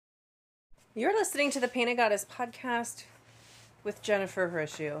You're listening to the Painted Goddess podcast with Jennifer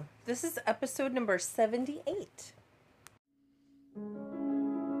Horatio. This is episode number 78.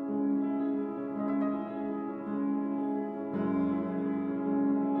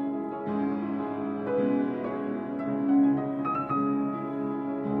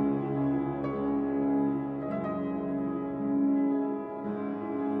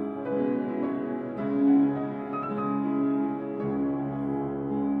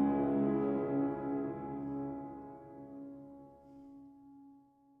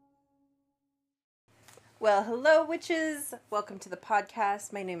 Well, hello, witches. Welcome to the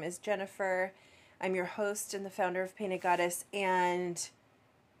podcast. My name is Jennifer. I'm your host and the founder of Painted Goddess, and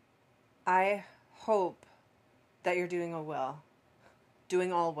I hope that you're doing all well.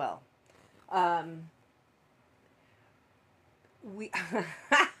 Doing all well. We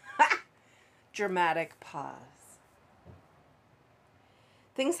dramatic pause.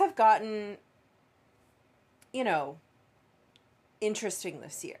 Things have gotten, interesting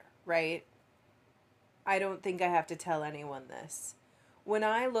this year, right? I don't think I have to tell anyone this. When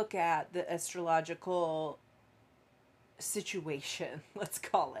I look at the astrological situation, let's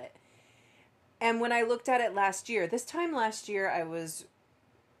call it, and when I looked at it last year, this time last year, I was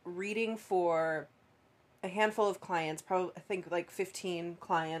reading for a handful of clients, probably, I think like 15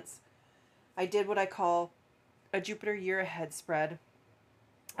 clients. I did what I call a Jupiter year ahead spread.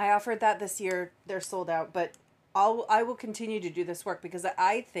 I offered that this year. They're sold out, but I will continue to do this work because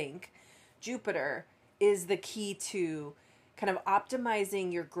I think Jupiter is the key to kind of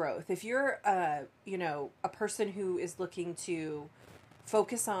optimizing your growth. If you're a person who is looking to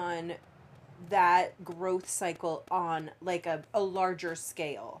focus on that growth cycle on like a larger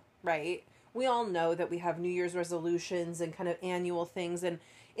scale, right? We all know that we have New Year's resolutions and kind of annual things, and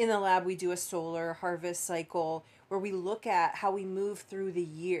in the lab we do a solar harvest cycle where we look at how we move through the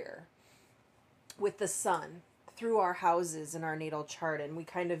year with the sun through our houses in our natal chart, and we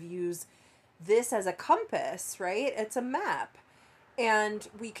kind of use this as a compass, right? It's a map. And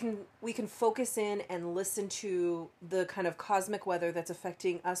we can focus in and listen to the kind of cosmic weather that's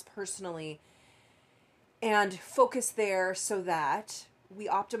affecting us personally and focus there so that we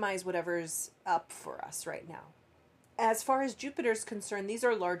optimize whatever's up for us right now. As far as Jupiter's concerned, these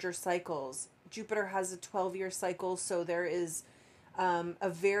are larger cycles. Jupiter has a 12-year cycle, so there is a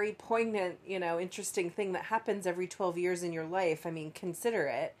very poignant, interesting thing that happens every 12 years in your life. I mean, consider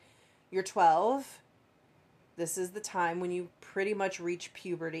it. You're 12. This is the time when you pretty much reach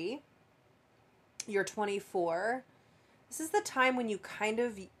puberty. You're 24. This is the time when you kind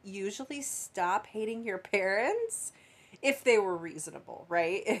of usually stop hating your parents if they were reasonable,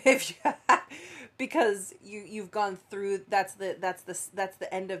 right? Because you've gone through that's the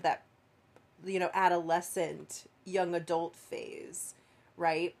end of that adolescent young adult phase,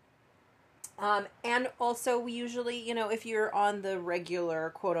 right? And also we usually, if you're on the regular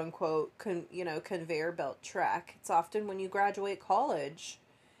quote unquote, conveyor belt track, it's often when you graduate college.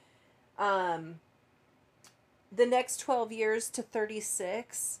 The next 12 years to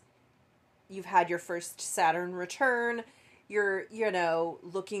 36, you've had your first Saturn return. You're,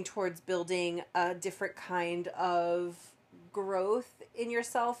 looking towards building a different kind of growth in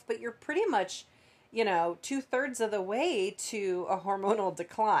yourself, but you're pretty much 2/3 of the way to a hormonal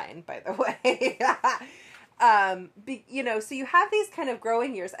decline, by the way. So you have these kind of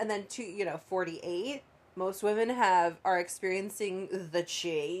growing years, and then 48, most women are experiencing the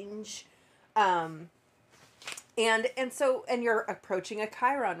change. And you're approaching a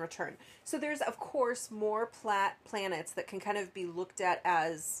Chiron return. So there's, of course, more planets that can kind of be looked at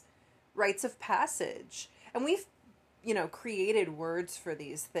as rites of passage. And we've created words for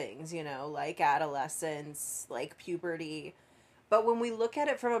these things, like adolescence, like puberty. But when we look at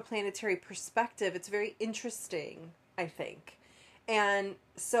it from a planetary perspective, it's very interesting, I think. And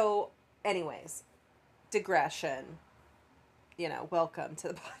so, anyways, digression, welcome to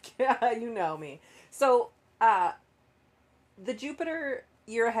the podcast. You know me. So, the Jupiter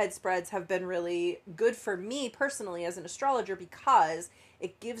year ahead spreads have been really good for me personally as an astrologer because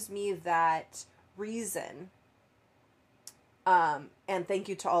it gives me that reason. And thank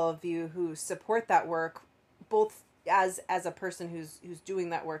you to all of you who support that work, both as a person who's doing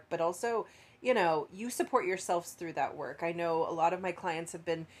that work, but also, you support yourselves through that work. I know a lot of my clients have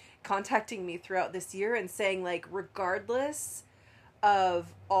been contacting me throughout this year and saying, like, regardless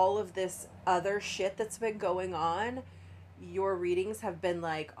of all of this other shit that's been going on, your readings have been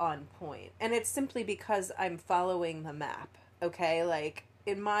like on point. And it's simply because I'm following the map. Okay. Like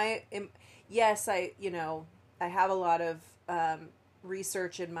yes, I have a lot of,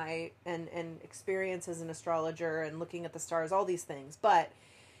 research in my, and experience as an astrologer and looking at the stars, all these things. But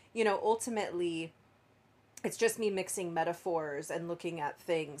ultimately it's just me mixing metaphors and looking at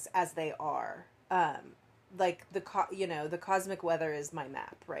things as they are. Like the cosmic weather is my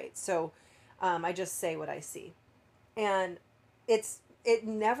map, right? So I just say what I see. And it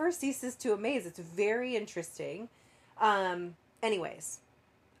never ceases to amaze. It's very interesting. Anyways,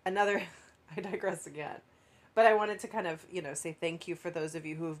 another I digress again. But I wanted to kind of, say thank you for those of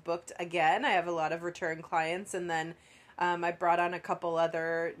you who have booked again. I have a lot of return clients, and then I brought on a couple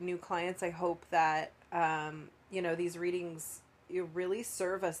other new clients. I hope that, these readings really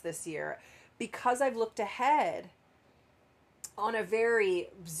serve us this year, because I've looked ahead on a very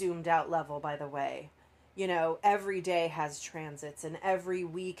zoomed out level, by the way. Every day has transits, and every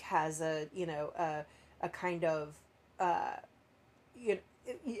week has a kind of, you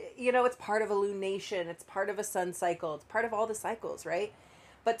it's part of a lunation, it's part of a sun cycle, it's part of all the cycles, right?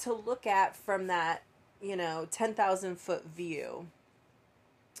 But to look at from that, 10,000 foot view,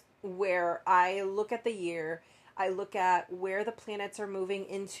 where I look at the year, I look at where the planets are moving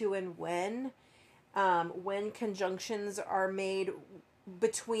into and when conjunctions are made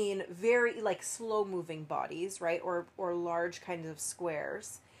between very like slow moving bodies, right? Or large kinds of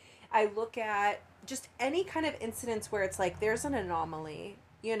squares. I look at just any kind of incidents where it's like there's an anomaly,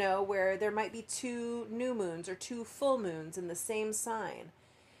 where there might be 2 new moons or 2 full moons in the same sign,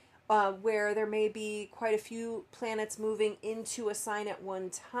 where there may be quite a few planets moving into a sign at one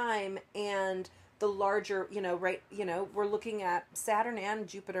time, and the larger, we're looking at Saturn and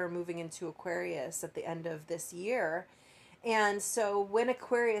Jupiter moving into Aquarius at the end of this year. And so when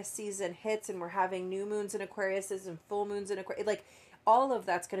Aquarius season hits and we're having new moons in Aquariuses and full moons in Aquarius, like all of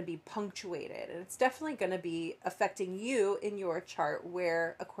that's going to be punctuated, and it's definitely going to be affecting you in your chart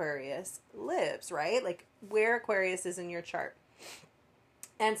where Aquarius lives, right? Like where Aquarius is in your chart.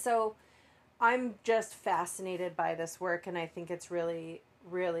 And so I'm just fascinated by this work, and I think it's really,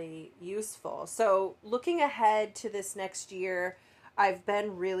 really useful. So looking ahead to this next year, I've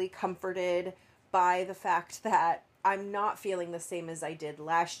been really comforted by the fact that I'm not feeling the same as I did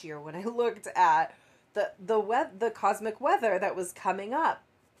last year when I looked at the cosmic weather that was coming up.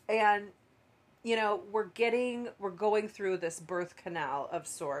 And we're going through this birth canal of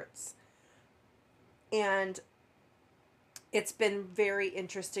sorts. And it's been very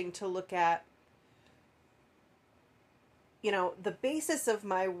interesting to look at, the basis of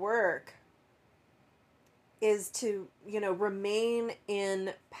my work is to, remain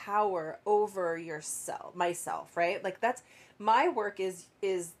in power over myself, right? Like that's my work is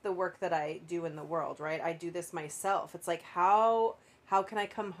the work that I do in the world, right? I do this myself. It's like, how can I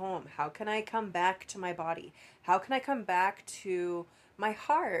come home? How can I come back to my body? How can I come back to my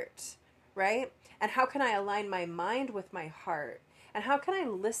heart, right? And how can I align my mind with my heart? And how can I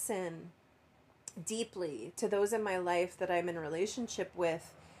listen deeply to those in my life that I'm in a relationship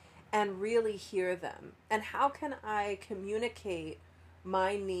with and really hear them? And how can I communicate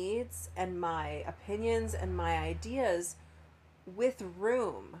my needs and my opinions and my ideas with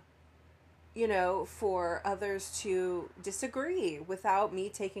room, for others to disagree without me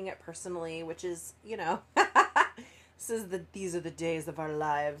taking it personally, which is, these are the days of our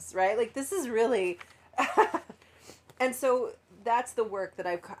lives, right? Like this is really, and so that's the work that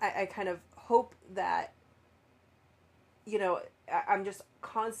I kind of hope that, I'm just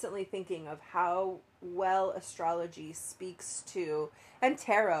constantly thinking of how well astrology speaks to, and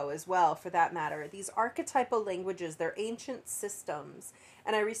tarot as well for that matter, these archetypal languages. They're ancient systems.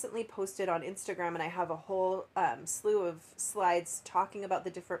 And I recently posted on Instagram, and I have a whole slew of slides talking about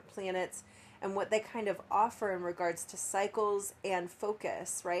the different planets and what they kind of offer in regards to cycles and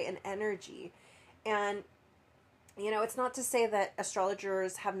focus, right, and energy. And it's not to say that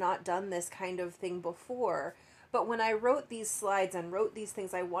astrologers have not done this kind of thing before, but when I wrote these slides and wrote these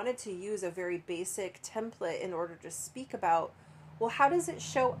things, I wanted to use a very basic template in order to speak about, well, how does it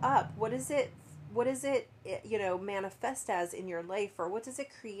show up? What is it, manifest as in your life? Or what does it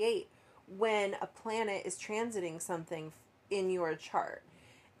create when a planet is transiting something in your chart?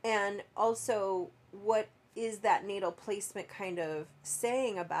 And also, what is that natal placement kind of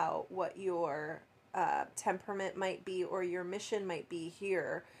saying about what your temperament might be, or your mission might be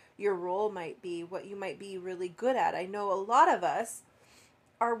here, your role might be, what you might be really good at? I know a lot of us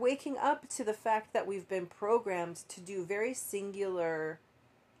are waking up to the fact that we've been programmed to do very singular,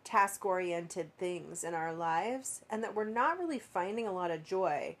 task-oriented things in our lives, and that we're not really finding a lot of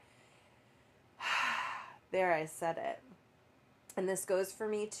joy. There, I said it. And this goes for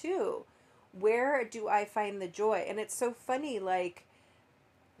me too. Where do I find the joy? And it's so funny, like,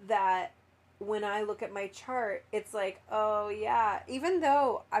 that when I look at my chart, it's like, oh yeah, even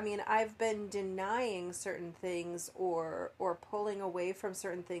though, I mean, I've been denying certain things or pulling away from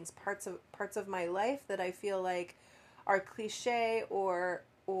certain things, parts of my life that I feel like are cliche or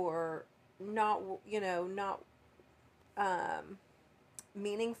not, not um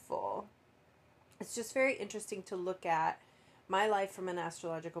meaningful. It's just very interesting to look at my life from an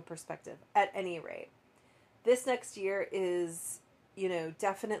astrological perspective. At any rate, this next year is,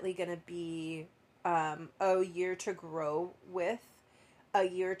 definitely going to be a year to grow with, a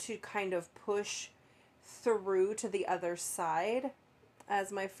year to kind of push through to the other side,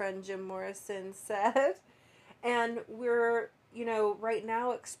 as my friend Jim Morrison said. And we're, right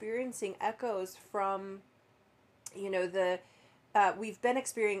now experiencing echoes from, the we've been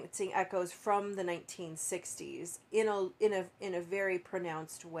experiencing echoes from the 1960s in a very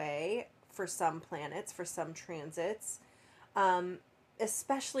pronounced way for some planets, for some transits, um,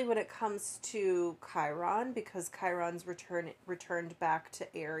 especially when it comes to Chiron, because Chiron's returned back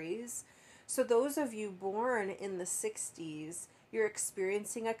to Aries. So those of you born in the 60s, you're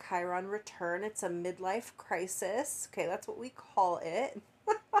experiencing a Chiron return. It's a midlife crisis. Okay, that's what we call it.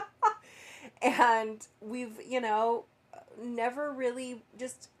 And we've, never really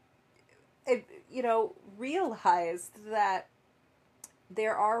just, realized that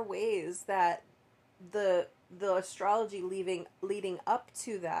there are ways that the astrology leading up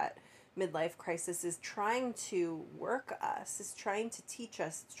to that midlife crisis is trying to work us, is trying to teach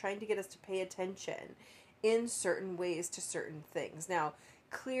us, it's trying to get us to pay attention in certain ways to certain things. Now,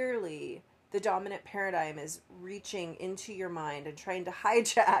 clearly, the dominant paradigm is reaching into your mind and trying to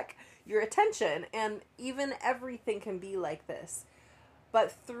hijack your attention, and even everything can be like this.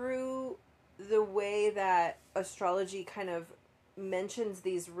 But through the way that astrology kind of mentions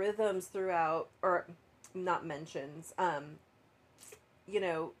these rhythms throughout, or not mentions,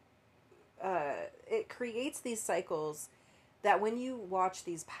 it creates these cycles that when you watch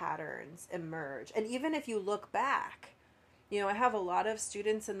these patterns emerge, and even if you look back, I have a lot of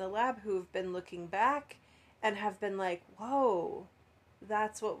students in the lab who've been looking back and have been like, whoa,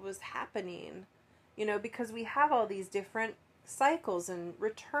 that's what was happening, because we have all these different cycles and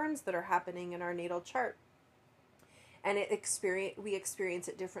returns that are happening in our natal chart. And we experience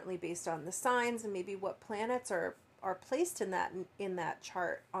it differently based on the signs and maybe what planets are placed in that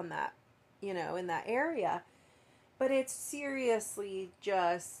chart, on that, in that area. But it's seriously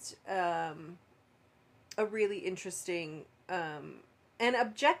just a really interesting and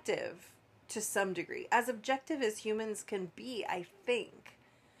objective to some degree, as objective as humans can be, I think,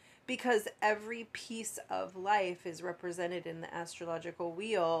 because every piece of life is represented in the astrological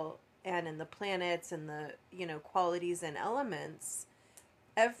wheel and in the planets and the, qualities and elements.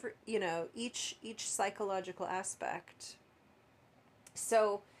 Each psychological aspect.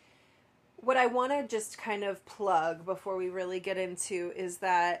 So what I want to just kind of plug before we really get into is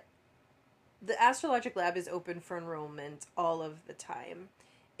that the Astrologic Lab is open for enrollment all of the time.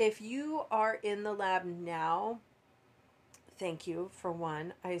 If you are in the lab now, thank you, for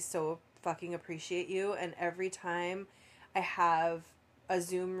one. I so fucking appreciate you. And every time I have a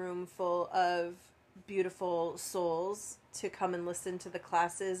Zoom room full of beautiful souls to come and listen to the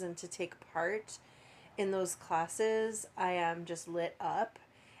classes and to take part in those classes, I am just lit up.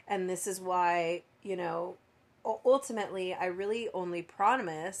 And this is why, ultimately, I really only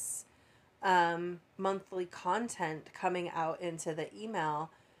promise monthly content coming out into the email.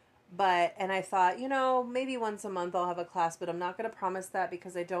 And I thought, maybe once a month I'll have a class, but I'm not going to promise that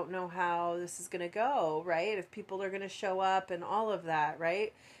because I don't know how this is going to go, right? If people are going to show up and all of that,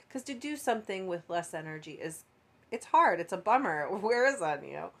 right? Because to do something with less energy it's hard. It's a bummer. It wears on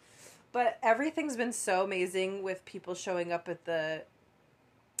you. But everything's been so amazing with people showing up at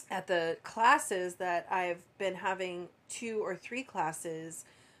the classes that I've been having 2 or 3 classes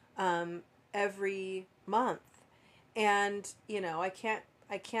every month. And,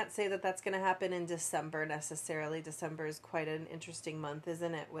 I can't say that that's going to happen in December necessarily. December is quite an interesting month,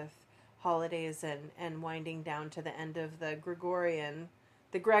 isn't it, with holidays and winding down to the end of the Gregorian,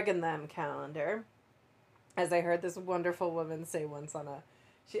 the Greg and Them calendar. As I heard this wonderful woman say once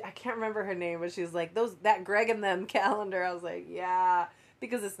I can't remember her name, but she was like, that Greg and Them calendar. I was like, yeah,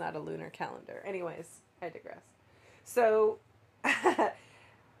 because it's not a lunar calendar. Anyways, I digress. So,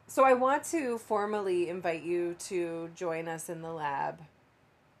 so I want to formally invite you to join us in the lab.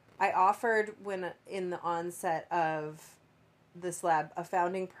 I offered, when in the onset of this lab, a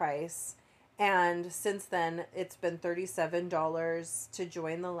founding price, and since then it's been $37 to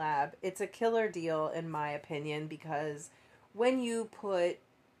join the lab. It's a killer deal in my opinion, because when you put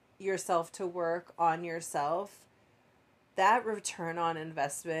yourself to work on yourself, that return on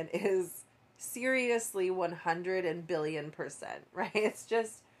investment is seriously 100 and billion%, right? It's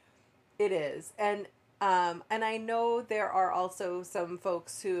just, it is. And I know there are also some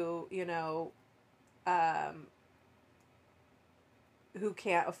folks who, who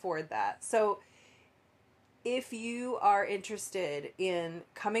can't afford that. So if you are interested in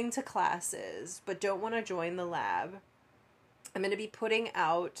coming to classes but don't want to join the lab, I'm going to be putting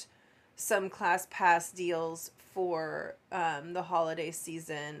out some class pass deals for the holiday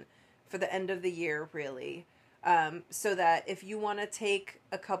season, for the end of the year, really. So that if you want to take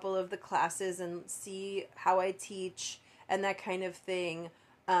a couple of the classes and see how I teach and that kind of thing,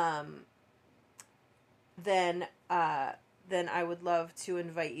 then I would love to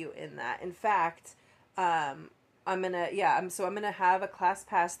invite you in that. In fact, I'm gonna have a class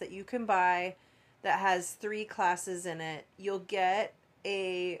pass that you can buy that has 3 classes in it. You'll get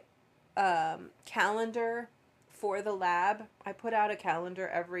a calendar for the lab. I put out a calendar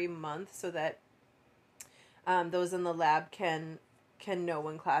every month so that those in the lab can know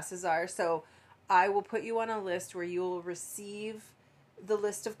when classes are. So I will put you on a list where you'll receive the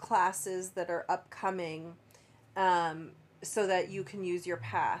list of classes that are upcoming, so that you can use your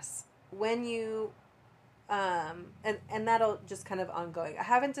pass. When you and that'll just kind of ongoing. I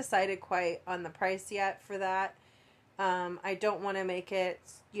haven't decided quite on the price yet for that. I don't want to make it,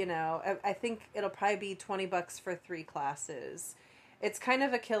 I think it'll probably be $20 for 3 classes. It's kind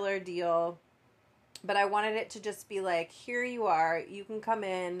of a killer deal, but I wanted it to just be like, here you are, you can come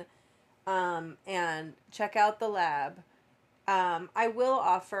in, and check out the lab. I will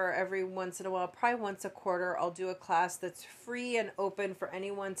offer every once in a while, probably once a quarter, I'll do a class that's free and open for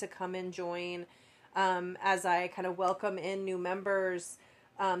anyone to come and join, as I kind of welcome in new members.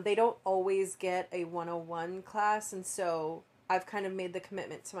 They don't always get a 101 class, and so I've kind of made the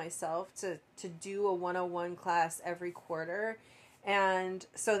commitment to myself to do a 101 class every quarter. And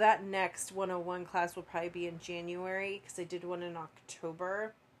so that next 101 class will probably be in January, because I did one in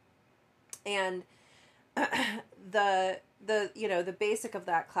October. And the basic of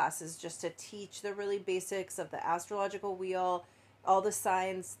that class is just to teach the really basics of the astrological wheel, all the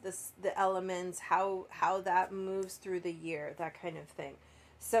signs, the elements, how that moves through the year, that kind of thing.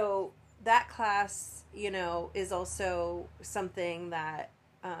 So that class, is also something that,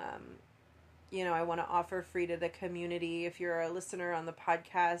 I want to offer free to the community. If you're a listener on the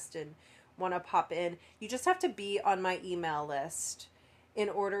podcast and want to pop in, you just have to be on my email list in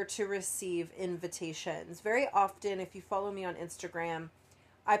order to receive invitations. Very often, if you follow me on Instagram,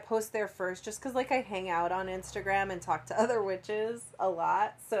 I post there first just because, I hang out on Instagram and talk to other witches a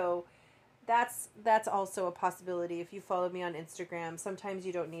lot. So that's also a possibility. If you follow me on Instagram, sometimes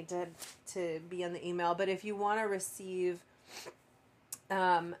you don't need to be on the email. But if you want to receive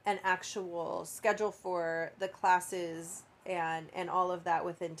an actual schedule for the classes and all of that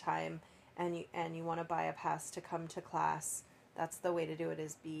within time, and you want to buy a pass to come to class, that's the way to do it,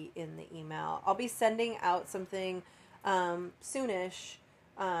 is be in the email. I'll be sending out something soonish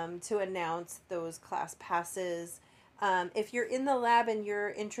to announce those class passes. If you're in the lab and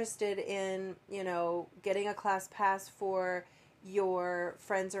you're interested in, getting a class pass for your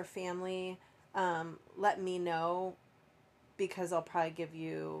friends or family, let me know, because I'll probably give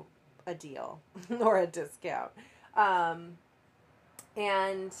you a deal or a discount. And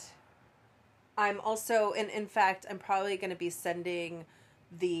I'm also, in fact, I'm probably going to be sending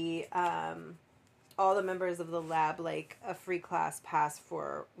the, all the members of the lab, a free class pass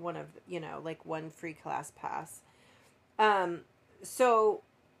for one of, one free class pass. So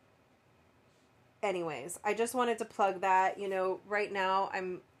anyways, I just wanted to plug that. Right now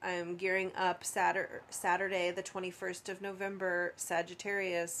I'm gearing up. Saturday, the 21st of November,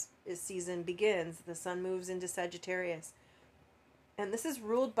 Sagittarius season begins. The sun moves into Sagittarius, and this is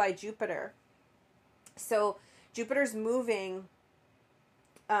ruled by Jupiter. So Jupiter's moving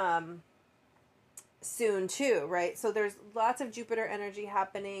soon too, right? So there's lots of Jupiter energy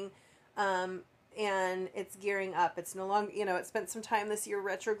happening, and it's gearing up. It's no longer, it spent some time this year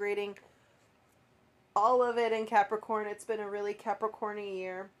retrograding, all of it in Capricorn. It's been a really Capricorn-y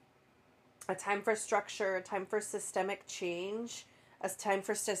year. A time for structure, a time for systemic change, a time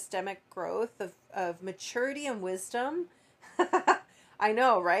for systemic growth of maturity and wisdom. I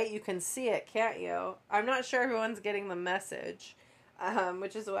know, right? You can see it, can't you? I'm not sure everyone's getting the message,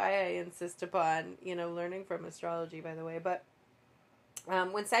 which is why I insist upon, learning from astrology, by the way. But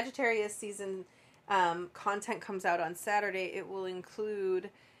when Sagittarius season content comes out on Saturday, it will include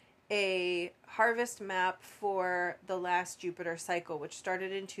a harvest map for the last Jupiter cycle, which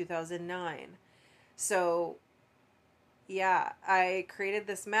started in 2009. So, yeah, I created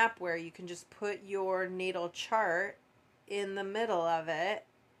this map where you can just put your natal chart in the middle of it,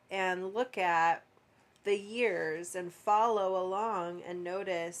 and look at the years and follow along and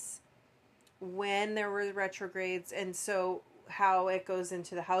notice when there were retrogrades, and so how it goes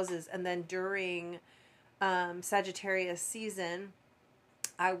into the houses. And then during Sagittarius season,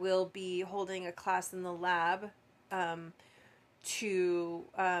 I will be holding a class in the lab to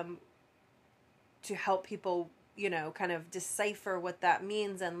help people, kind of decipher what that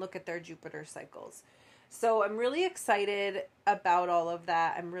means and look at their Jupiter cycles. So I'm really excited about all of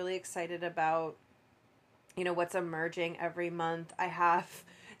that. I'm really excited about, what's emerging every month. I have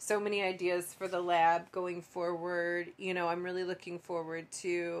so many ideas for the lab going forward. I'm really looking forward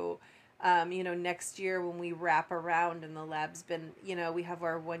to, next year when we wrap around and the lab's been, we have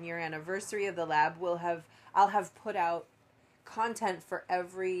our 1 year anniversary of the lab. I'll have put out content for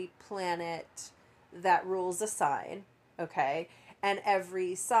every planet that rules a sign, okay, and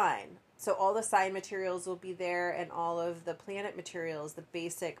every sign. So all the sign materials will be there, and all of the planet materials, the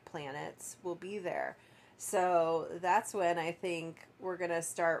basic planets, will be there. So that's when I think we're going to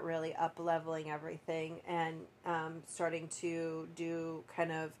start really up-leveling everything and starting to do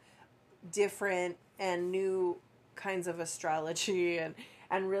kind of different and new kinds of astrology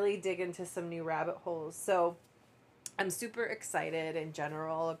and really dig into some new rabbit holes. So I'm super excited in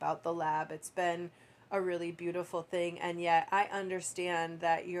general about the lab. It's been a really beautiful thing, and yet I understand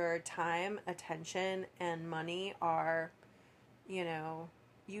that your time, attention, and money are,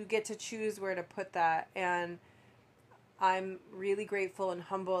 you get to choose where to put that. And I'm really grateful and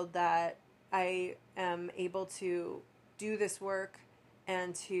humbled that I am able to do this work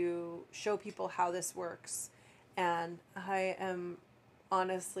and to show people how this works. And I am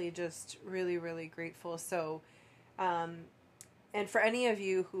honestly just really, really grateful. So, and for any of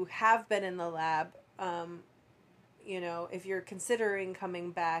you who have been in the lab, if you're considering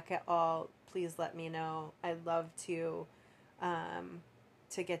coming back at all, please let me know. I'd love to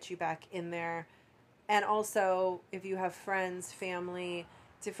get you back in there. And also, if you have friends, family,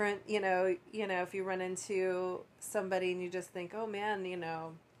 different, if you run into somebody and you just think, oh man,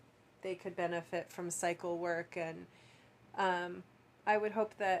 they could benefit from cycle work, and I would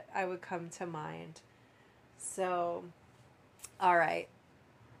hope that I would come to mind. So, all right.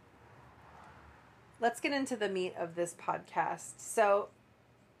 Let's get into the meat of this podcast. So,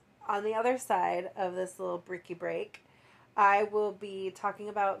 on the other side of this little bricky break, I will be talking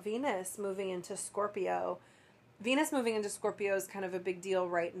about Venus moving into Scorpio. Venus moving into Scorpio is kind of a big deal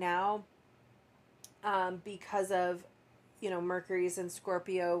right now because of, Mercury's in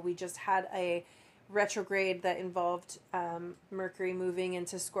Scorpio. We just had a retrograde that involved Mercury moving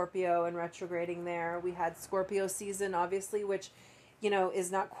into Scorpio and retrograding there. We had Scorpio season, obviously, which,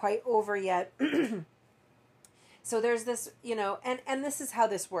 is not quite over yet. So there's this, and this is how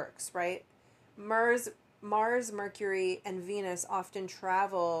this works, right? Mars, Mercury, and Venus often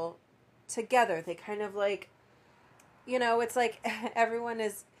travel together. They kind of like, it's like everyone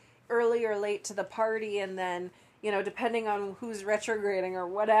is early or late to the party, and then, depending on who's retrograding or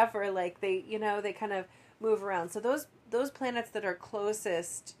whatever, like they kind of move around. So those planets that are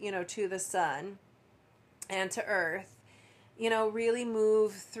closest, to the sun and to Earth, really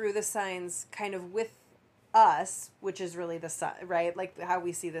move through the signs kind of with us, which is really the sun, right? Like how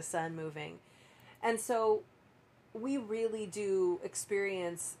we see the sun moving. And so we really do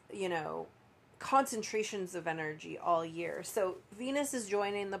experience, concentrations of energy all year. So Venus is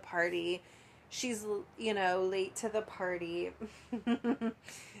joining the party. She's, late to the party.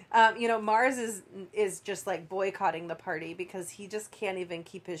 Mars is just like boycotting the party because he just can't even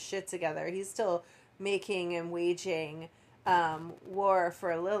keep his shit together. He's still making and waging war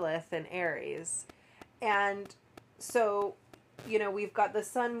for Lilith and Aries. And so, we've got the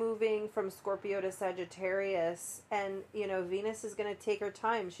sun moving from Scorpio to Sagittarius, and, Venus is going to take her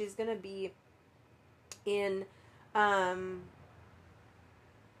time. She's going to be in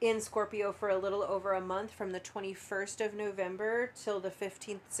Scorpio for a little over a month, from the 21st of November till the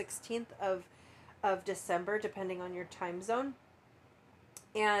 15th, 16th of December, depending on your time zone.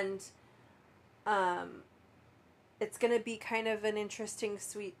 And it's going to be kind of an interesting,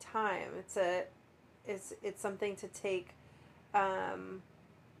 sweet time. It's something to take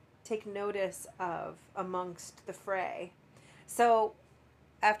notice of amongst the fray. So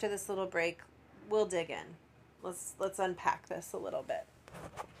after this little break, we'll dig in. Let's unpack this a little bit.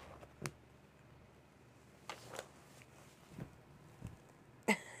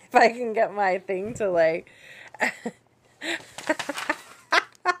 If I can get my thing to like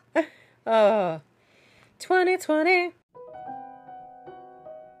oh, 2020.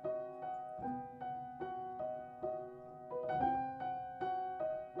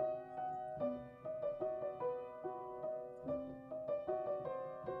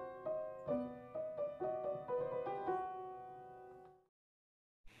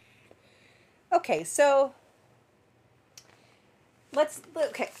 Okay, so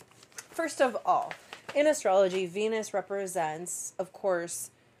okay. First of all, in astrology, Venus represents, of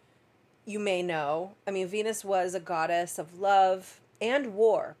course, you may know, I mean, Venus was a goddess of love and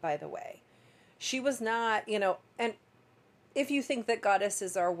war, by the way. She was not, and if you think that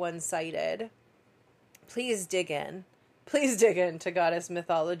goddesses are one-sided, please dig in. Please dig into goddess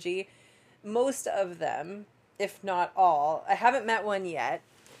mythology. Most of them, if not all, I haven't met one yet,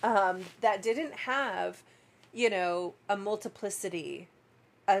 that didn't have, a multiplicity,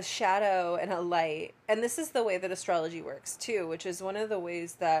 a shadow and a light. And this is the way that astrology works too, which is one of the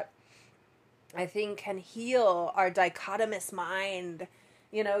ways that I think can heal our dichotomous mind.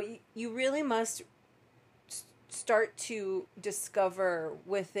 You really must start to discover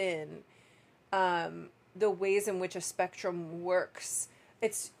within the ways in which a spectrum works.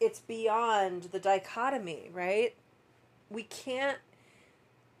 It's beyond the dichotomy, right? We can't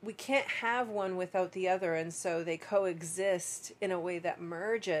have one without the other, and so they coexist in a way that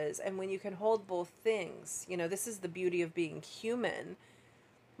merges. And when you can hold both things, this is the beauty of being human.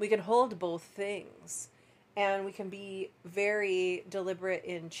 We can hold both things, and we can be very deliberate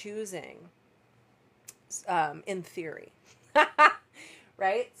in choosing, in theory.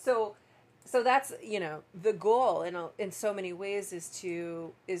 Right? So that's, the goal in so many ways is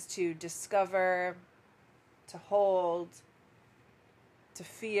to discover, to hold, to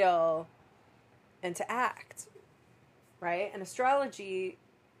feel, and to act, right? And astrology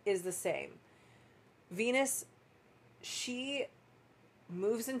is the same. Venus, she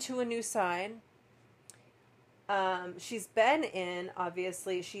moves into a new sign. She's been in,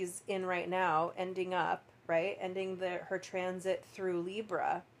 obviously, she's in right now, ending her transit through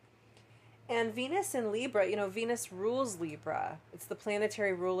Libra. And Venus in Libra, Venus rules Libra. It's the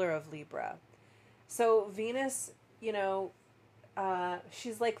planetary ruler of Libra. So Venus,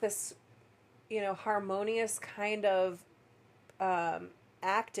 she's like this, harmonious kind of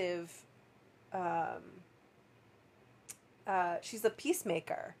active, she's a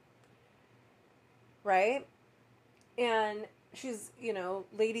peacemaker, right? And she's,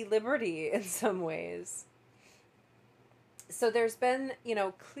 Lady Liberty in some ways. So there's been,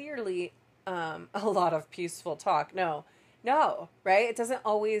 clearly a lot of peaceful talk. No, right? It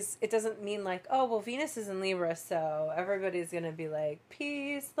doesn't mean like, oh, well, Venus is in Libra, so everybody's going to be like,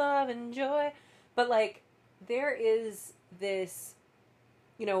 peace, love, and joy. But like, there is this,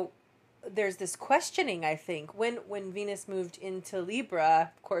 there's this questioning, I think, when Venus moved into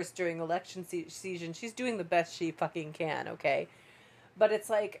Libra, of course, during election season, she's doing the best she fucking can, okay? But it's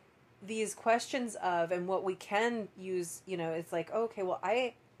like these questions of, and what we can use, it's like, okay, well,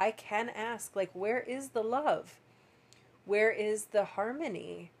 I can ask, like, where is the love? Where is the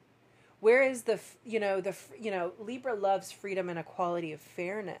harmony? Where is Libra loves freedom and equality of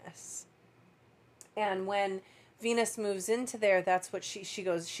fairness. And when Venus moves into there, that's what she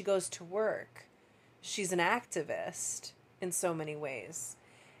goes to work. She's an activist in so many ways.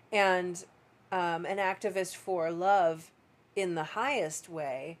 And an activist for love in the highest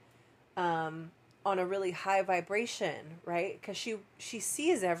way, on a really high vibration, right? Because she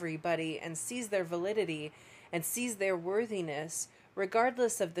sees everybody and sees their validity and sees their worthiness,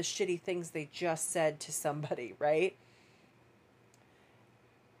 regardless of the shitty things they just said to somebody, right?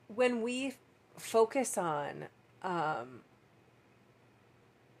 When we focus on a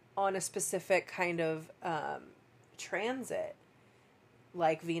specific kind of transit,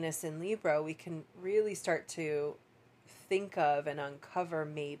 like Venus in Libra, we can really start to think of and uncover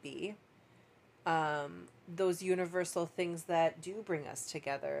maybe those universal things that do bring us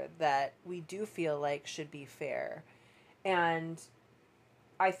together, that we do feel like should be fair. And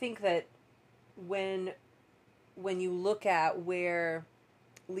I think that when you look at where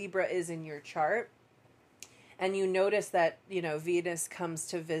Libra is in your chart, and you notice that, Venus comes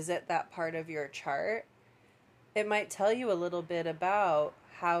to visit that part of your chart, it might tell you a little bit about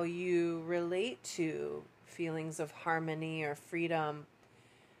how you relate to feelings of harmony or freedom,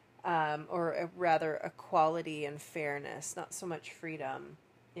 or rather equality and fairness, not so much freedom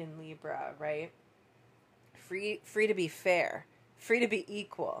in Libra, right? Free to be fair, free to be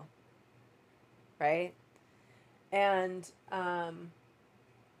equal, right? And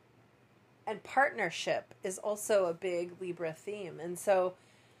partnership is also a big Libra theme. And so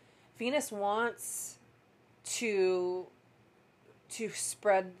Venus wants to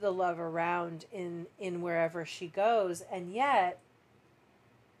spread the love around in wherever she goes, and yet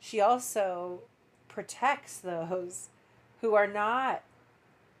she also protects those who are not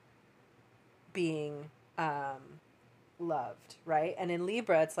being loved, right? And in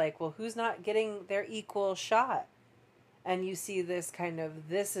Libra, it's like, well, who's not getting their equal shot? And you see this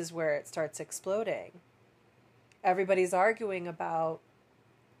is where it starts exploding. Everybody's arguing about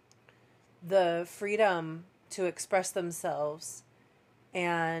the freedom to express themselves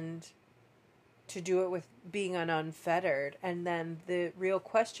and to do it with being unfettered. And then the real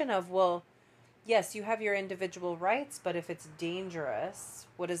question of, well, yes, you have your individual rights, but if it's dangerous,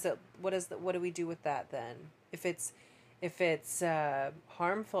 what do we do with that then? If it's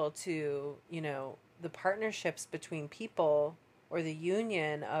harmful to, the partnerships between people or the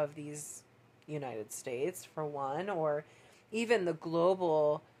union of these United States, for one, or even the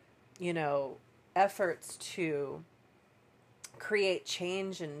global, efforts to create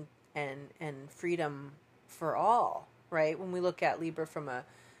change and freedom for all, right? When we look at Libra from a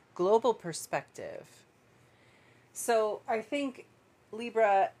global perspective. So I think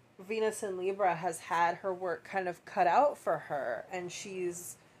Venus in Libra has had her work kind of cut out for her, and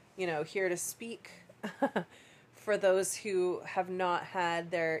she's, here to speak for those who have not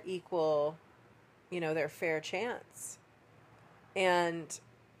had their equal, their fair chance. And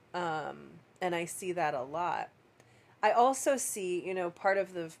I see that a lot. I also see, part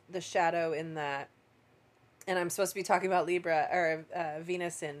of the shadow in that, and I'm supposed to be talking about Libra or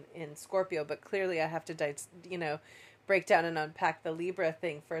Venus in Scorpio, but clearly I have to, break down and unpack the Libra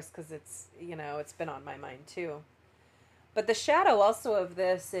thing first, because it's, it's been on my mind too. But the shadow also of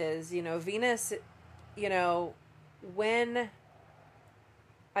this is, Venus, when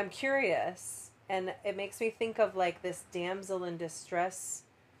I'm curious, and it makes me think of like this damsel in distress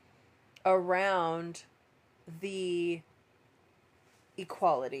around the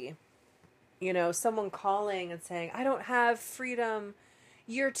equality. Someone calling and saying, I don't have freedom,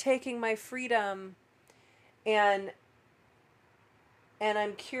 you're taking my freedom. And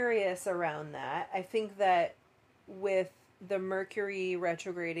I'm curious around that. I think that with the Mercury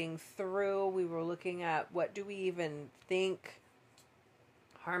retrograding through, we were looking at what do we even think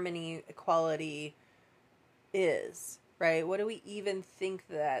harmony, equality is, right? What do we even think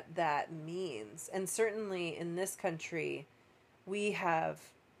that means? And certainly in this country, we have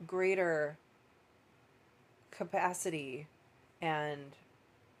greater capacity and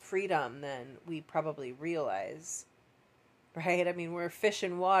freedom than we probably realize, right? I mean, we're fish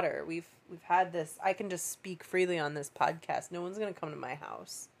in water. We've had this. I can just speak freely on this podcast. No one's going to come to my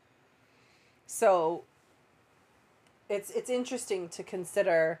house. So it's interesting to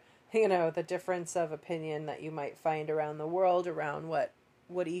consider, the difference of opinion that you might find around the world around what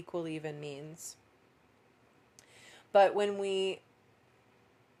equal even means. But when we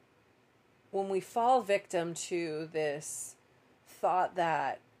fall victim to this thought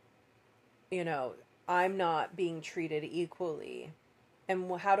that, I'm not being treated equally,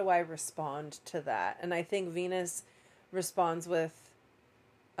 and how do I respond to that? And I think Venus responds with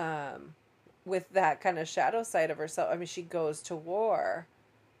that kind of shadow side of herself. I mean, she goes to war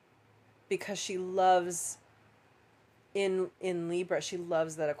because she loves, in Libra, she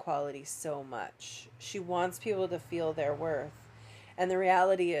loves that equality so much. She wants people to feel their worth. And the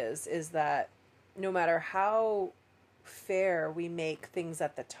reality is that no matter how fair we make things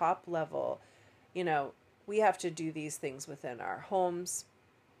at the top level, we have to do these things within our homes.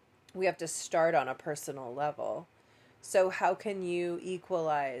 We have to start on a personal level. So how can you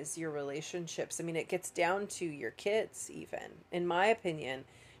equalize your relationships? I mean, it gets down to your kids even. In my opinion,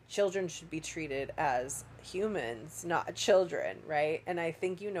 children should be treated as humans, not children, right? And I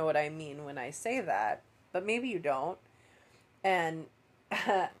think you know what I mean when I say that, but maybe you don't. And,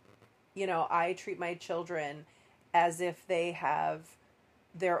 I treat my children as if they have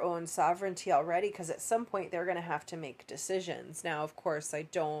their own sovereignty already, because at some point they're going to have to make decisions. Now, of course, I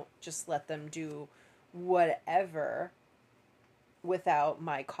don't just let them do whatever without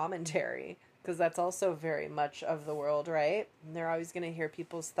my commentary, because that's also very much of the world, right? And they're always going to hear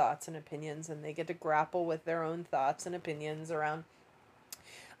people's thoughts and opinions, and they get to grapple with their own thoughts and opinions around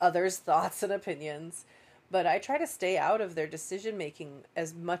others' thoughts and opinions. But I try to stay out of their decision making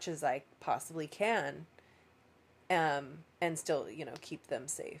as much as I possibly can, and still, keep them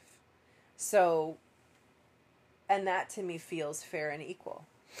safe. So, and that to me feels fair and equal.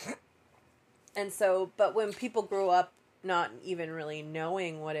 And so, but when people grow up not even really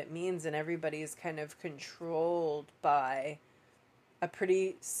knowing what it means, and everybody's kind of controlled by a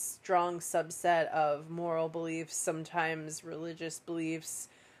pretty strong subset of moral beliefs, sometimes religious beliefs,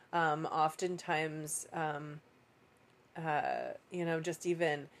 oftentimes, just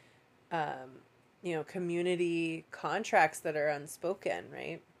even, community contracts that are unspoken,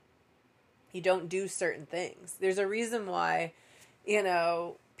 right? You don't do certain things. There's a reason why,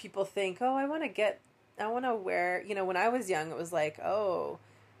 people think, oh, I want to wear, when I was young, it was like, oh,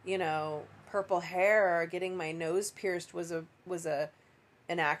 purple hair or getting my nose pierced was an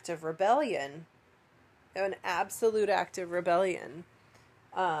act of rebellion, an absolute act of rebellion.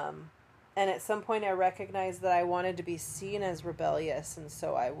 And at some point I recognized that I wanted to be seen as rebellious, and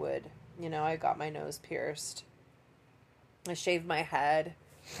so I would, I got my nose pierced. I shaved my head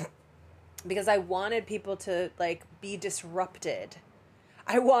because I wanted people to like be disrupted.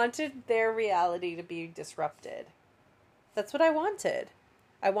 I wanted their reality to be disrupted. That's what I wanted.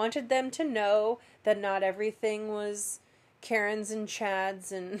 I wanted them to know that not everything was Karens and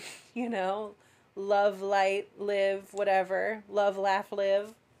Chads and, love, light, live, whatever. Love, laugh,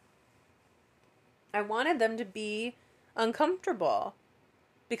 live. I wanted them to be uncomfortable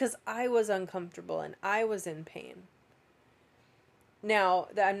because I was uncomfortable and I was in pain. Now,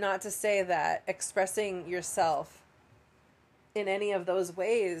 I'm not to say that expressing yourself in any of those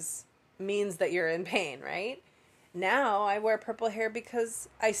ways means that you're in pain, right? Now I wear purple hair because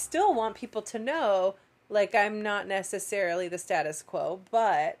I still want people to know, like, I'm not necessarily the status quo,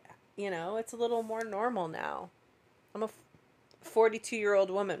 but, it's a little more normal now. I'm a 42-year-old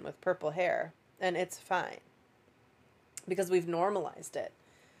woman with purple hair, and it's fine because we've normalized it,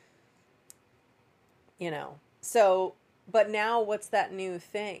 So, but now what's that new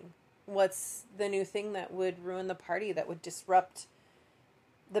thing? What's the new thing that would ruin the party, that would disrupt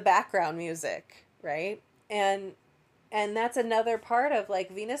the background music, right? And that's another part of,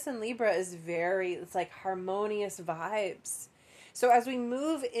 like, Venus and Libra is it's like harmonious vibes. So as we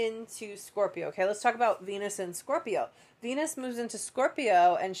move into Scorpio, okay, let's talk about Venus and Scorpio. Venus moves into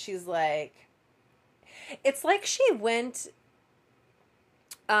Scorpio and she's like, it's like she went,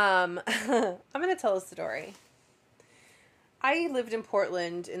 I'm going to tell a story. I lived in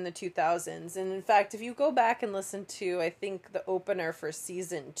Portland in the 2000s. And in fact, if you go back and listen to, I think, the opener for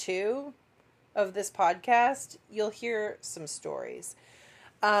season 2 of this podcast, you'll hear some stories.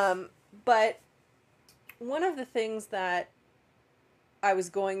 But one of the things that I was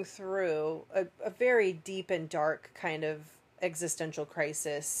going through, a very deep and dark kind of existential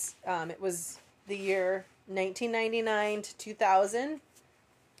crisis. It was the year 1999 to 2000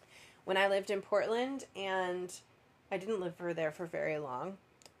 when I lived in Portland, and I didn't live there for very long.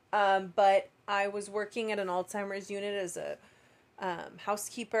 But I was working at an Alzheimer's unit as a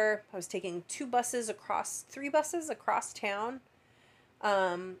housekeeper. I was taking 3 buses across town,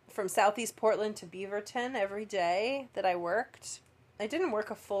 from Southeast Portland to Beaverton every day that I worked. I didn't work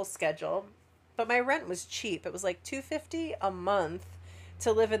a full schedule, but my rent was cheap. It was like $250 a month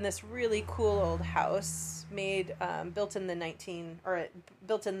to live in this really cool old house built in the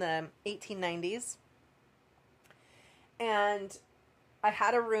 1890s. And I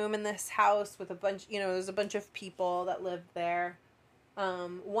had a room in this house with a bunch, there was a bunch of people that lived there.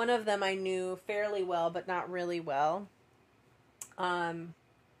 One of them I knew fairly well, but not really well. And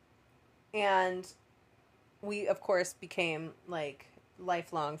we, of course, became, like,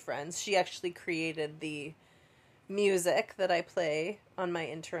 lifelong friends. She actually created the music that I play on my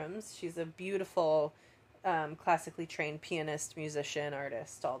interims. She's a beautiful, classically trained pianist, musician,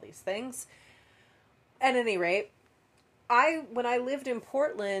 artist, all these things. At any rate, when I lived in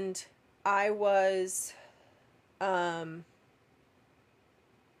Portland, I was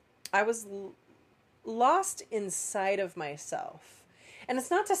lost inside of myself. And it's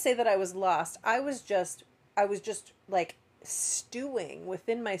not to say that I was lost. I was just like stewing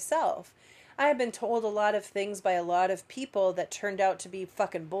within myself. I had been told a lot of things by a lot of people that turned out to be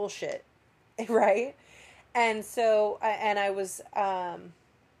fucking bullshit. Right? And so, I was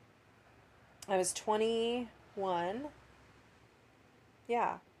 21.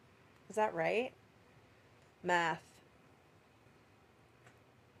 Yeah. Is that right? Math.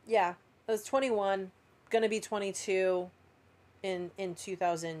 Yeah. I was 21, gonna be 22 in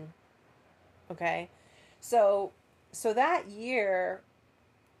 2000. Okay. So that year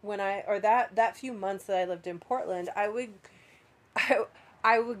that few months that I lived in Portland, I would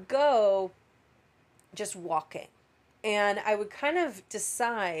go just walking. And I would kind of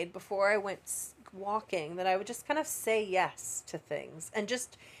decide before I went walking that I would just kind of say yes to things and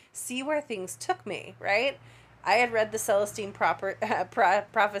just see where things took me, right? I had read the Celestine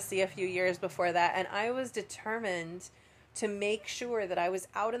prophecy a few years before that, and I was determined to make sure that I was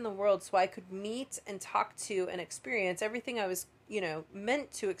out in the world so I could meet and talk to and experience everything I was,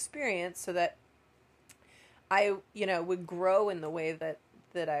 meant to experience, so that I, would grow in the way that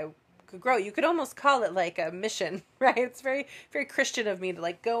I could grow. You could almost call it like a mission, right? It's very, very Christian of me to,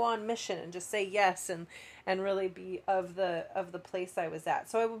 like, go on mission and just say yes and really be of the place I was at.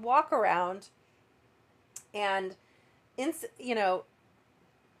 So I would walk around and,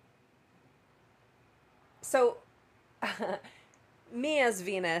 so me as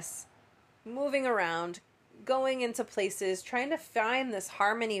Venus, moving around, going into places, trying to find this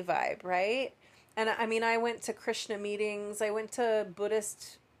harmony vibe, right? And I mean, I went to Krishna meetings, I went to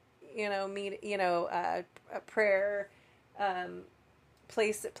Buddhist, prayer, um,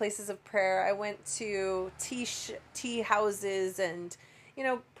 places of prayer. I went to tea houses, and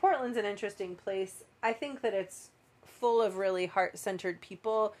Portland's an interesting place. I think that it's full of really heart-centered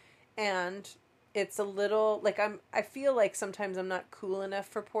people, and it's a little like I feel like sometimes I'm not cool enough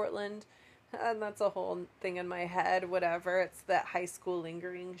for Portland. And that's a whole thing in my head, whatever. It's that high school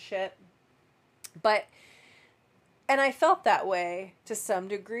lingering shit. But and I felt that way to some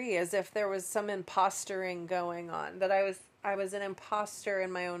degree, as if there was some impostoring going on, that I was an imposter in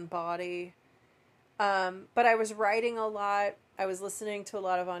my own body. But I was writing a lot. I was listening to a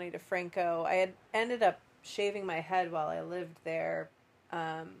lot of Ani DeFranco. I had ended up shaving my head while I lived there,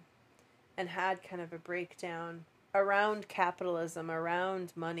 and had kind of a breakdown around capitalism,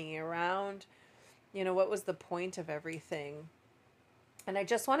 around money, around, what was the point of everything? And I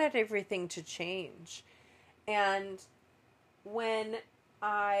just wanted everything to change. And when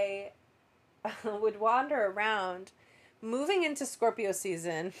I would wander around, moving into Scorpio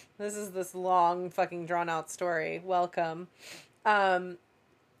season, this is this long fucking drawn out story. Welcome. It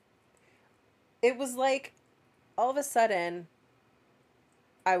was like all of a sudden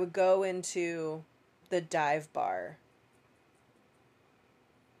I would go into the dive bar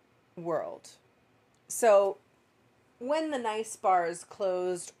world. So when the nice bars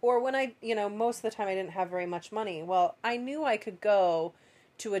closed, or when I, most of the time I didn't have very much money, well, I knew I could go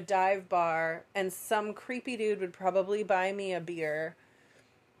to a dive bar and some creepy dude would probably buy me a beer.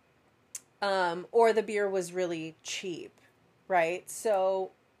 Or the beer was really cheap, right?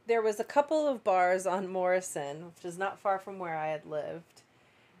 So there was a couple of bars on Morrison, which is not far from where I had lived.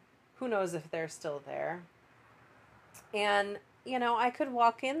 Who knows if they're still there. And, I could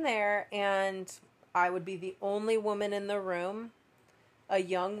walk in there and I would be the only woman in the room, a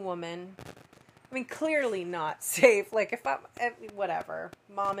young woman. I mean, clearly not safe. Like, whatever.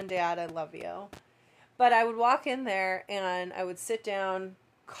 Mom and Dad, I love you. But I would walk in there and I would sit down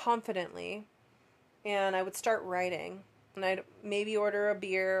confidently and I would start writing. And I'd maybe order a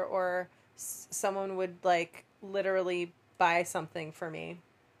beer, or someone would, like, literally buy something for me.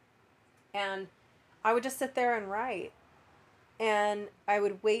 And I would just sit there and write. And I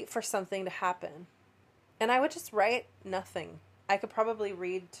would wait for something to happen. And I would just write nothing. I could probably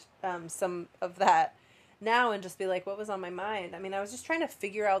read some of that now and just be like, what was on my mind? I mean, I was just trying to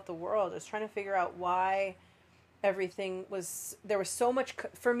figure out the world. I was trying to figure out why everything was... There was so much...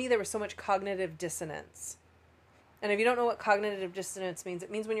 For me, there was so much cognitive dissonance. And if you don't know what cognitive dissonance means,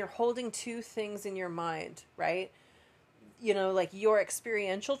 it means when you're holding two things in your mind, right? Like your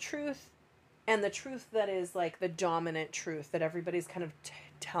experiential truth and the truth that is like the dominant truth that everybody's kind of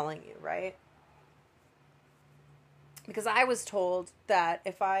telling you, right? Because I was told that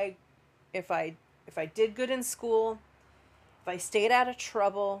if I did good in school, if I stayed out of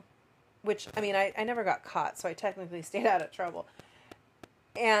trouble, which, I mean, I never got caught, so I technically stayed out of trouble.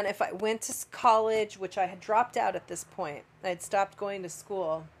 And if I went to college, which I had dropped out at this point, I had stopped going to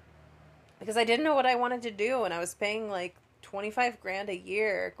school because I didn't know what I wanted to do, and I was paying like $25,000 a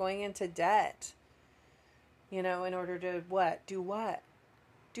year going into debt, in order to what? Do what?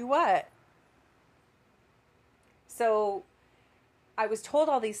 Do what? So I was told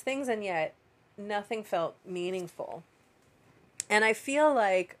all these things, and yet nothing felt meaningful. And I feel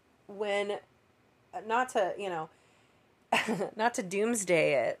like when, not to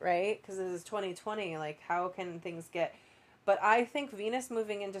doomsday it, right? Because this is 2020, like, how can things get... But I think Venus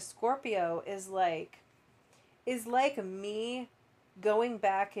moving into Scorpio is like me going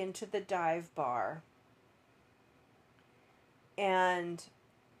back into the dive bar and,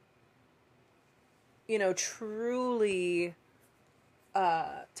 truly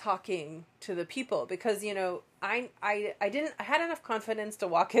talking to the people, because, I had enough confidence to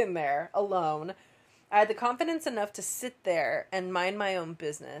walk in there alone. I had the confidence enough to sit there and mind my own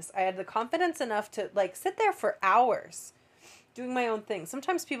business. I had the confidence enough to, like, sit there for hours doing my own thing.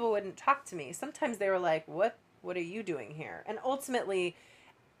 Sometimes people wouldn't talk to me. Sometimes they were like, what are you doing here? And ultimately,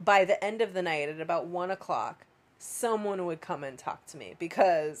 by the end of the night at about 1 o'clock, someone would come and talk to me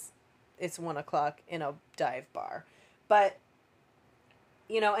because it's 1 o'clock in a dive bar. But,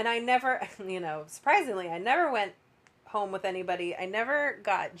 and I never, surprisingly, I never went home with anybody. I never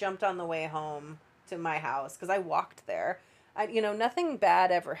got jumped on the way home to my house because I walked there. Nothing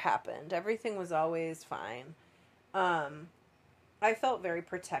bad ever happened. Everything was always fine. I felt very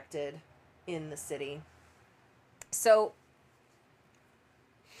protected in the city. So,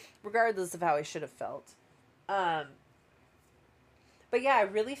 regardless of how I should have felt. But yeah, I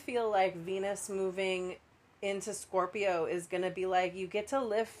really feel like Venus moving into Scorpio is going to be like, you get to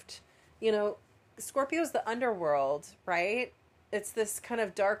lift, you know, Scorpio's the underworld, right? It's this kind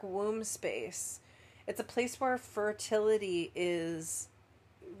of dark womb space. It's a place where fertility is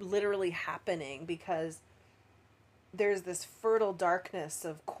literally happening because there's this fertile darkness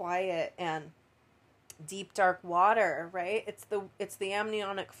of quiet and deep dark water, right? It's the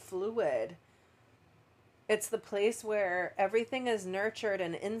amniotic fluid. It's the place where everything is nurtured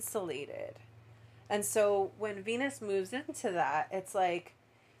and insulated. And so when Venus moves into that, it's like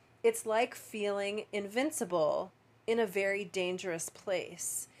feeling invincible in a very dangerous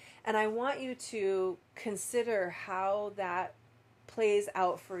place. And I want you to consider how that plays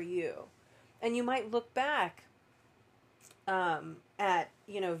out for you. And you might look back at,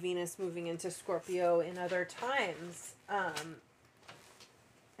 Venus moving into Scorpio in other times. And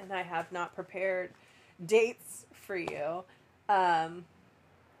I have not prepared dates for you. But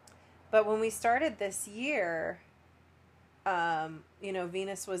when we started this year,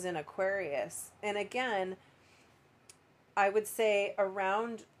 Venus was in Aquarius. And again, I would say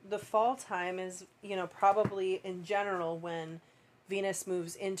around the fall time is, probably in general when Venus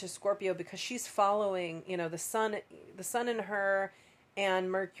moves into Scorpio, because she's following, the sun in her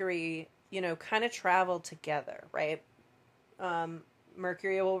and Mercury, kind of travel together, right?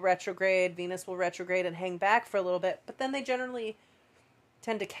 Mercury will retrograde, Venus will retrograde and hang back for a little bit, but then they generally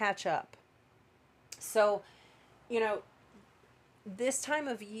tend to catch up. So, this time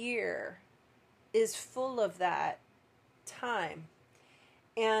of year is full of that time.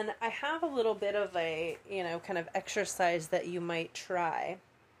 And I have a little bit of a, kind of exercise that you might try.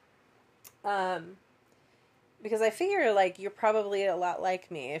 Because I figure, like, you're probably a lot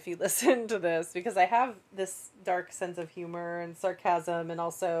like me if you listen to this, because I have this dark sense of humor and sarcasm and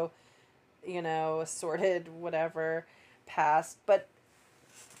also, a sordid whatever past. But,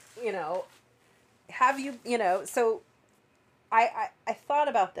 have you, so I thought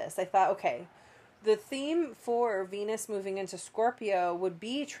about this. I thought, okay, the theme for Venus moving into Scorpio would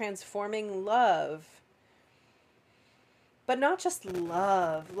be transforming love. But not just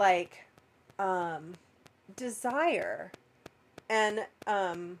love, like desire. And,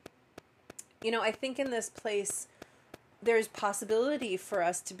 I think in this place, there's possibility for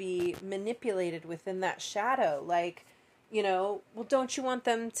us to be manipulated within that shadow. Like, well, don't you want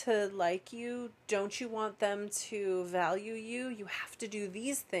them to like you? Don't you want them to value you? You have to do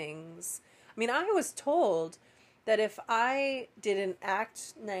these things. I mean, I was told that if I didn't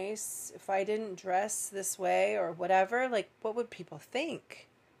act nice, if I didn't dress this way or whatever, like, what would people think?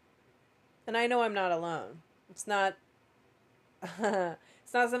 And I know I'm not alone. It's not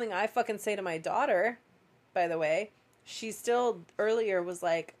it's not something I fucking say to my daughter, by the way. She still earlier was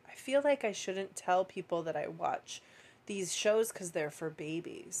like, I feel like I shouldn't tell people that I watch these shows because they're for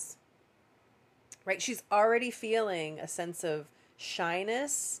babies. Right? She's already feeling a sense of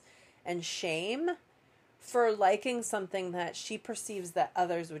shyness and shame for liking something that she perceives that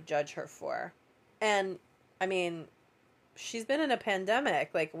others would judge her for. And, I mean, she's been in a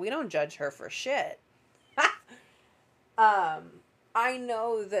pandemic. Like, we don't judge her for shit. I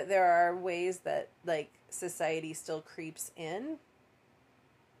know that there are ways that, like, society still creeps in.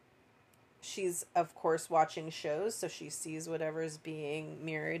 She's, of course, watching shows, so she sees whatever's being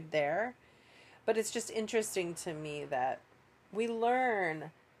mirrored there. But it's just interesting to me that we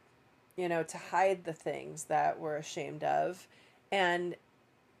learn, to hide the things that we're ashamed of. And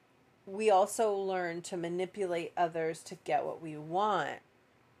we also learn to manipulate others to get what we want.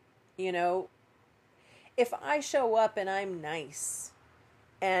 If I show up and I'm nice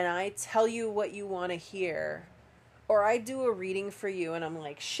and I tell you what you want to hear, or I do a reading for you and I'm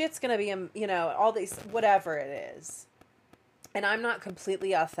like, shit's going to be, all these, whatever it is, and I'm not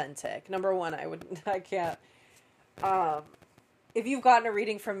completely authentic. Number one, I can't. If you've gotten a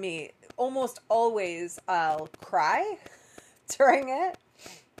reading from me, almost always I'll cry during it.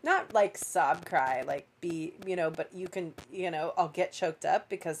 Not like sob cry, like but you can, I'll get choked up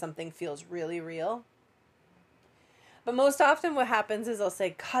because something feels really real. But most often what happens is I'll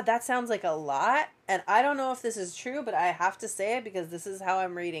say, God, that sounds like a lot. And I don't know if this is true, but I have to say it because this is how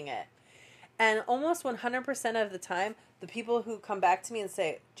I'm reading it. And almost 100% of the time, the people who come back to me and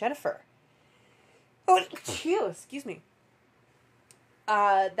say, Jennifer, excuse me.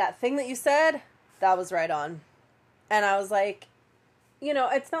 That thing that you said, that was right on. And I was like,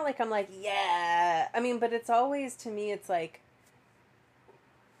 it's not like I'm like, yeah. I mean, but it's always, to me, it's like,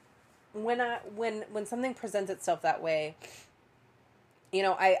 when something presents itself that way,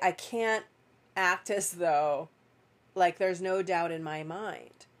 I can't act as though, like, there's no doubt in my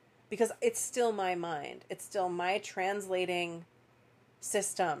mind. Because it's still my mind. It's still my translating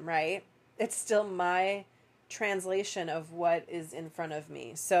system, right? It's still my translation of what is in front of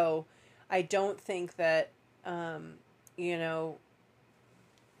me. So I don't think that, you know,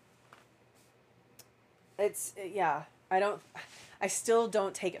 it's, yeah, I still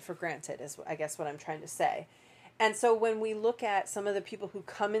don't take it for granted, is I guess what I'm trying to say. And so when we look at some of the people who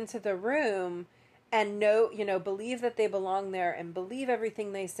come into the room and know, believe that they belong there and believe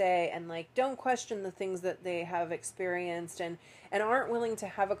everything they say and like don't question the things that they have experienced and aren't willing to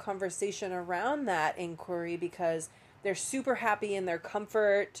have a conversation around that inquiry because they're super happy in their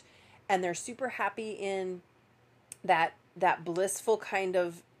comfort and they're super happy in that blissful kind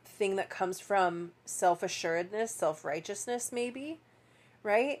of thing that comes from self-assuredness, self-righteousness maybe,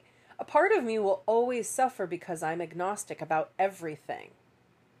 right? A part of me will always suffer because I'm agnostic about everything.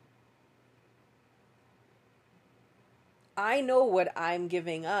 I know what I'm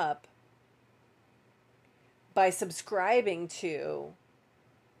giving up by subscribing to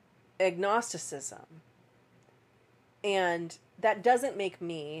agnosticism. And that doesn't make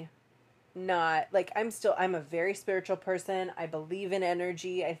me not, like, I'm a very spiritual person. I believe in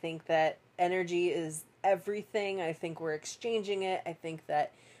energy. I think that energy is everything. I think we're exchanging it. I think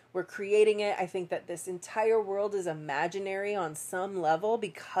that we're creating it. I think that this entire world is imaginary on some level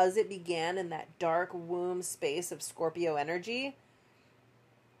because it began in that dark womb space of Scorpio energy.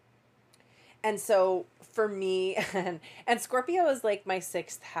 And so for me, and Scorpio is like my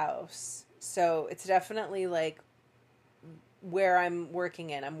 6th house. So it's definitely like where I'm working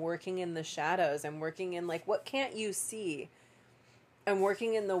in. I'm working in the shadows. I'm working in like, what can't you see? I'm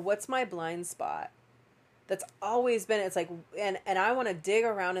working in the, what's my blind spot? That's always been, it's like, and I want to dig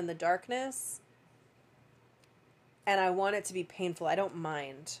around in the darkness and I want it to be painful. I don't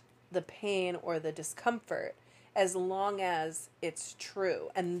mind the pain or the discomfort as long as it's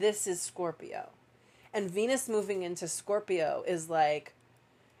true. And this is Scorpio. And Venus moving into Scorpio is like,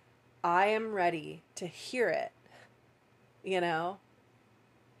 I am ready to hear it.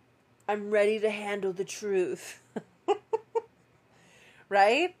 I'm ready to handle the truth.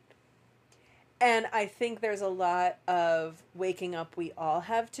 Right? And I think there's a lot of waking up we all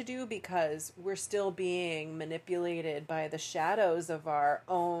have to do because we're still being manipulated by the shadows of our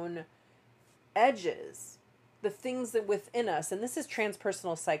own edges, the things that within us. And this is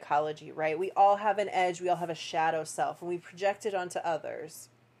transpersonal psychology, right? We all have an edge. We all have a shadow self and we project it onto others.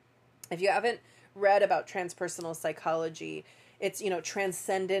 If you haven't read about transpersonal psychology, it's,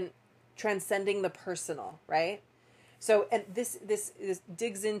 transcending the personal, right? So, and this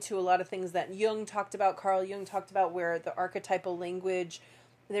digs into a lot of things that Carl Jung talked about, where the archetypal language,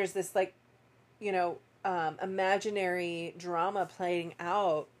 there's this like, imaginary drama playing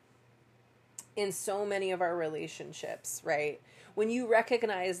out in so many of our relationships, right? When you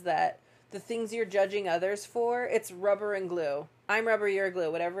recognize that the things you're judging others for, it's rubber and glue. I'm rubber, you're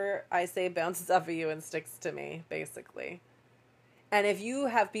glue. Whatever I say bounces off of you and sticks to me, basically. And if you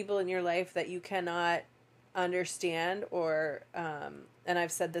have people in your life that you cannot understand or and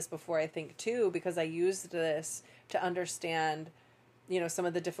I've said this before, I think too, because I used this to understand some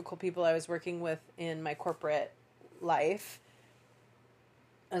of the difficult people I was working with in my corporate life.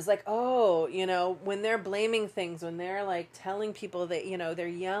 I was like, oh, when they're blaming things, when they're like telling people that they're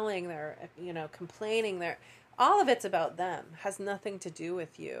yelling, they're complaining, all of it's about them, has nothing to do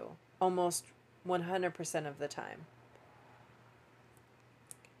with you almost 100% of the time.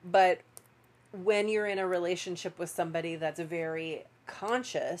 But when you're in a relationship with somebody that's very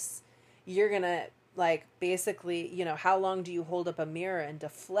conscious, you're going to like basically, how long do you hold up a mirror and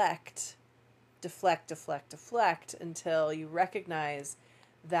deflect until you recognize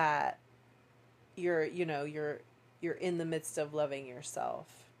that you're in the midst of loving yourself.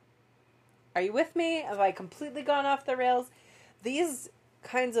 Are you with me? Have I completely gone off the rails? These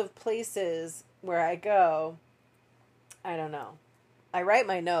kinds of places where I go, I don't know. I write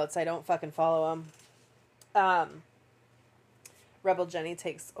my notes. I don't fucking follow them. Rebel Jenny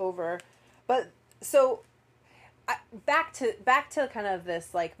takes over. But so back to kind of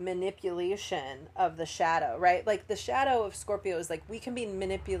this like manipulation of the shadow, right? Like the shadow of Scorpio is like we can be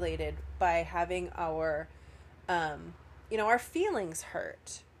manipulated by having our our feelings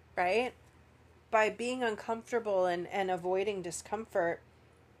hurt, right? By being uncomfortable and avoiding discomfort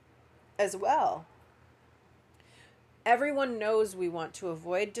as well. Everyone knows we want to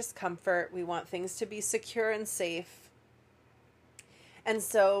avoid discomfort. We want things to be secure and safe. And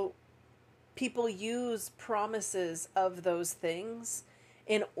so people use promises of those things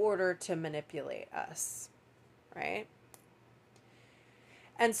in order to manipulate us, right?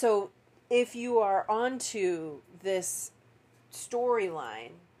 And so if you are onto this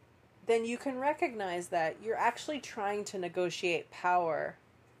storyline then you can recognize that you're actually trying to negotiate power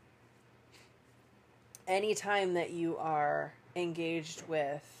anytime that you are engaged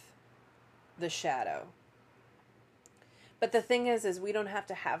with the shadow. But the thing is we don't have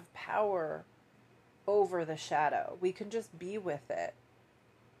to have power over the shadow. We can just be with it,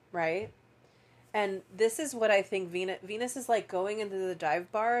 right? And this is what I think Venus is like, going into the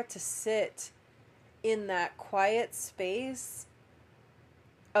dive bar to sit in that quiet space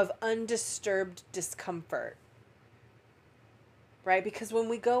of undisturbed discomfort, right? Because when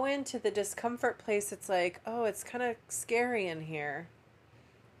we go into the discomfort place, it's like, oh, it's kind of scary in here.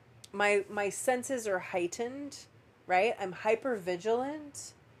 My senses are heightened, right? I'm hyper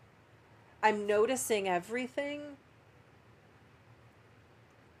vigilant. I'm noticing everything.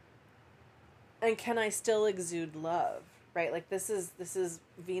 And can I still exude love, right? Like this is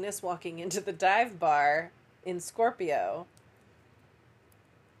Venus walking into the dive bar in Scorpio.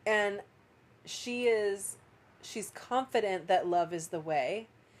 And she's confident that love is the way.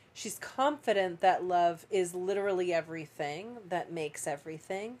 She's confident that love is literally everything, that makes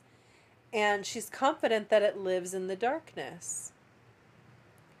everything. And she's confident that it lives in the darkness,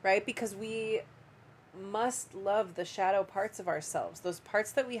 right? Because we must love the shadow parts of ourselves, those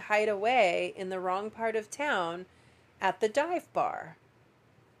parts that we hide away in the wrong part of town at the dive bar.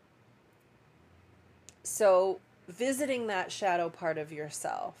 So visiting that shadow part of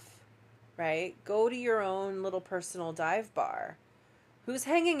yourself, right? Go to your own little personal dive bar. Who's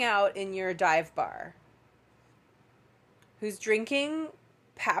hanging out in your dive bar? Who's drinking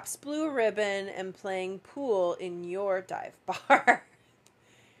Pabst Blue Ribbon and playing pool in your dive bar?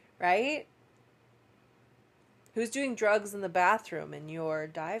 Right? Who's doing drugs in the bathroom in your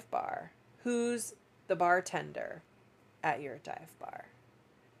dive bar? Who's the bartender at your dive bar?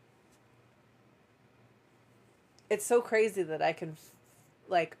 It's so crazy that I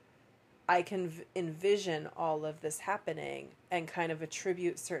can envision all of this happening and kind of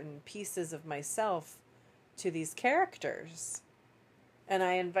attribute certain pieces of myself to these characters. And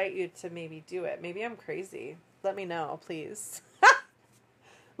I invite you to maybe do it. Maybe I'm crazy. Let me know, please.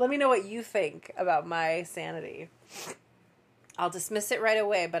 Let me know what you think about my sanity. I'll dismiss it right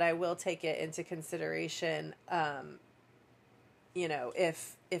away, but I will take it into consideration,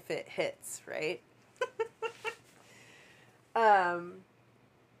 if it hits, right?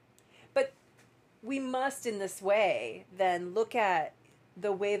 But we must, in this way, then look at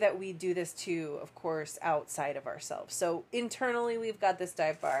the way that we do this too, of course, outside of ourselves. So internally, we've got this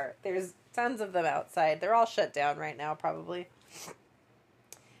dive bar. There's tons of them outside. They're all shut down right now, probably.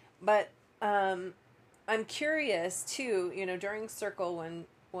 But I'm curious too. During Circle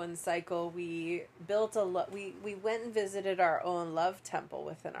one cycle, we built we went and visited our own love temple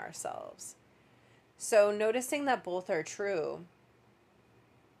within ourselves. So noticing that both are true.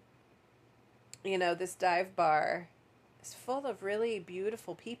 This dive bar is full of really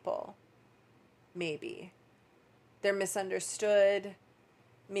beautiful people. Maybe they're misunderstood.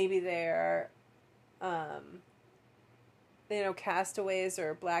 Maybe they're, castaways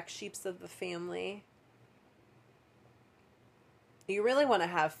or black sheeps of the family. You really want to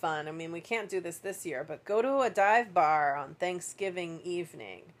have fun. I mean, we can't do this year, but go to a dive bar on Thanksgiving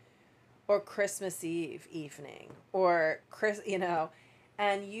evening or Christmas Eve evening or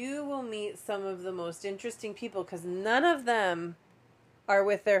and you will meet some of the most interesting people, because none of them are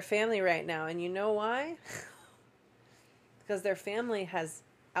with their family right now. And you know why? Because their family has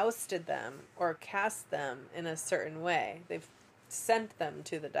ousted them or cast them in a certain way. They've sent them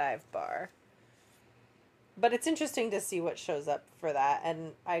to the dive bar. But it's interesting to see what shows up for that.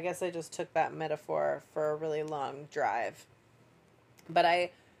 And I guess I just took that metaphor for a really long drive. But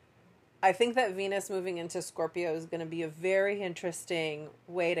I think that Venus moving into Scorpio is going to be a very interesting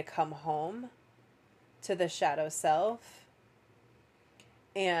way to come home to the shadow self.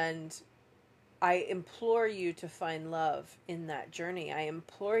 And I implore you to find love in that journey. I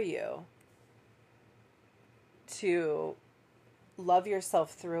implore you to love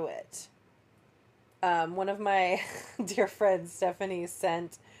yourself through it. One of my dear friends, Stephanie,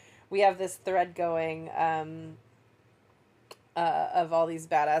 we have this thread going of all these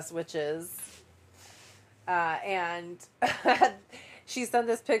badass witches. And she sent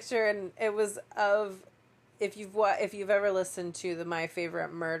this picture, and it was of, if you've ever listened to the My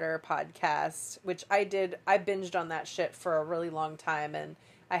Favorite Murder podcast, which I binged on that shit for a really long time, and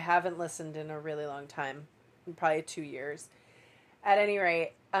I haven't listened in a really long time, probably 2 years. At any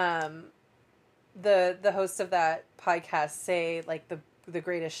rate, the hosts of that podcast say like the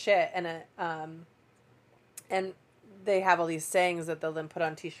greatest shit, and they have all these sayings that they'll then put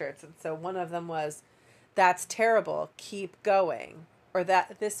on t-shirts. And so one of them was, "That's terrible. Keep going." or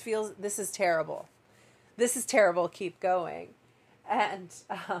that this is terrible. This is terrible, keep going. And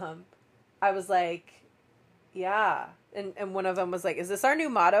I was like, yeah. And one of them was like, is this our new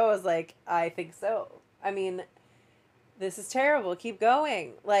motto? I was like, I think so. I mean, this is terrible, keep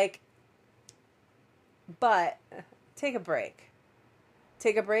going. Like, but take a break.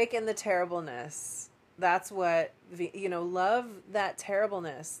 Take a break in the terribleness. That's what, love that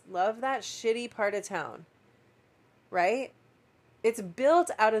terribleness. Love that shitty part of town. Right? It's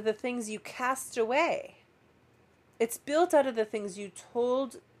built out of the things you cast away. It's built out of the things you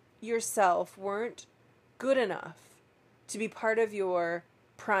told yourself weren't good enough to be part of your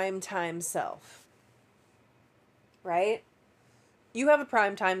prime time self. Right? You have a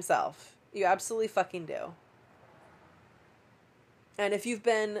prime time self. You absolutely fucking do. And if you've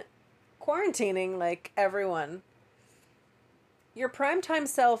been quarantining like everyone, your primetime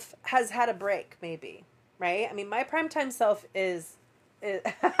self has had a break, maybe, right? I mean, my primetime self is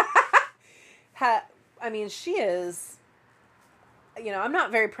she is, I'm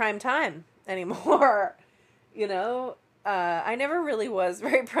not very primetime anymore, I never really was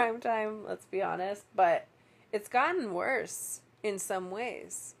very primetime, let's be honest, but it's gotten worse in some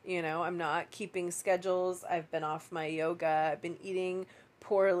ways. I'm not keeping schedules. I've been off my yoga. I've been eating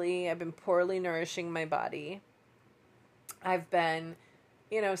poorly. I've been poorly nourishing my body. I've been,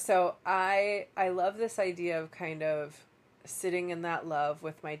 so I love this idea of kind of sitting in that love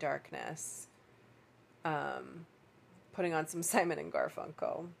with my darkness. Putting on some Simon and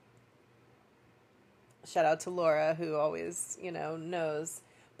Garfunkel. Shout out to Laura, who always, knows.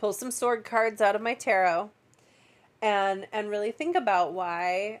 Pull some sword cards out of my tarot. And really think about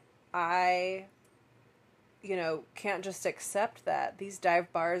why I, can't just accept that these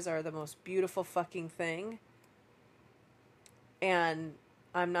dive bars are the most beautiful fucking thing. And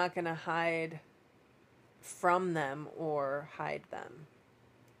I'm not going to hide from them or hide them.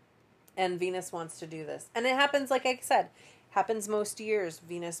 And Venus wants to do this. And it happens, like I said, happens most years.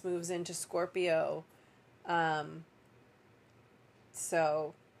 Venus moves into Scorpio.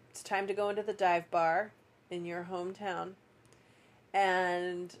 So it's time to go into the dive bar in your hometown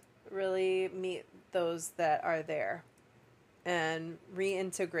and really meet those that are there and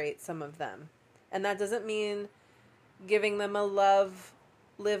reintegrate some of them. And that doesn't mean giving them a live,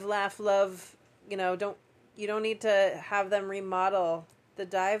 laugh, love, you don't need to have them remodel the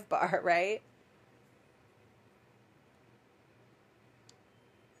dive bar, right?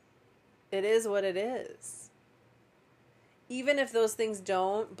 It is what it is. Even if those things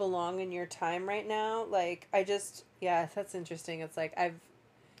don't belong in your time right now, like, that's interesting. It's like,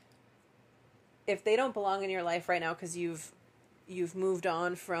 if they don't belong in your life right now because you've moved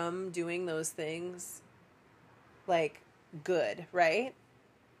on from doing those things, like, good, right?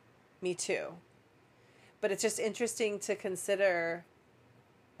 Me too. But it's just interesting to consider,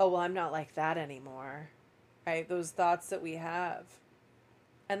 oh, well, I'm not like that anymore, right? Those thoughts that we have.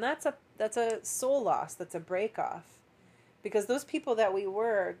 And that's a soul loss. That's a break off. Because those people that we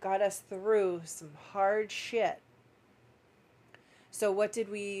were got us through some hard shit. So what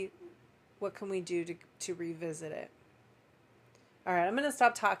can we do to revisit it? All right, I'm going to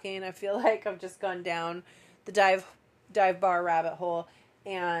stop talking. I feel like I've just gone down the dive bar rabbit hole,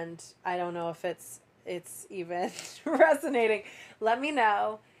 and I don't know if it's even resonating. Let me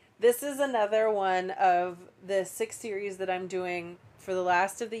know. This is another one of the 6 series that I'm doing for the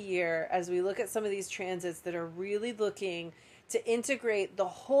last of the year as we look at some of these transits that are really looking to integrate the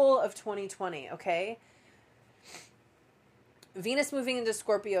whole of 2020, okay? Venus moving into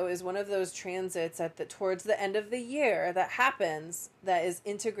Scorpio is one of those transits towards the end of the year that happens, that is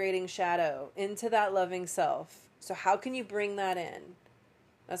integrating shadow into that loving self. So how can you bring that in?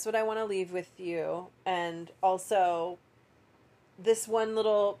 That's what I want to leave with you. And also this one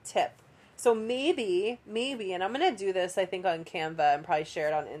little tip. So maybe, and I'm going to do this, I think, on Canva and probably share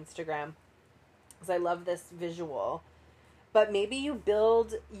it on Instagram because I love this visual. But maybe you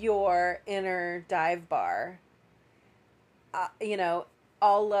build your inner dive bar, a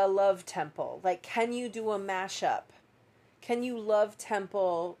la Love Temple. Like, can you do a mashup? Can you Love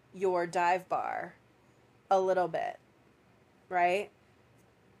Temple your dive bar a little bit, right?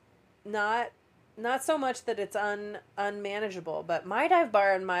 Not so much that it's unmanageable, but my dive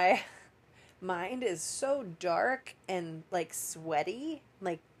bar in my mind is so dark and like sweaty,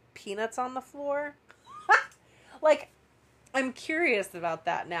 like peanuts on the floor. Like, I'm curious about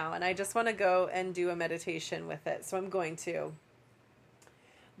that now, and I just want to go and do a meditation with it, so I'm going to.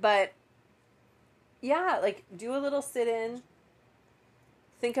 But yeah, like, do a little sit-in.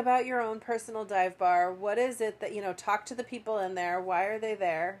 Think about your own personal dive bar. What is it that, talk to the people in there. Why are they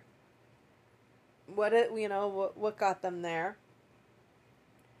there? What got them there?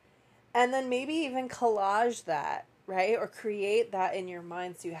 And then maybe even collage that, right? Or create that in your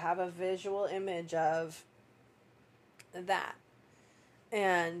mind so you have a visual image of that.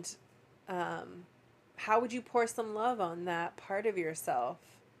 And how would you pour some love on that part of yourself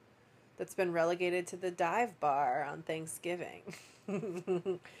that's been relegated to the dive bar on Thanksgiving?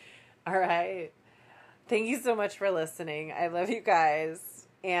 All right. Thank you so much for listening. I love you guys.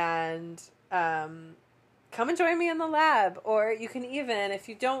 And come and join me in the lab. Or you can even, if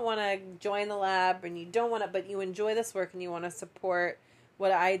you don't want to join the lab and you don't want to, but you enjoy this work and you want to support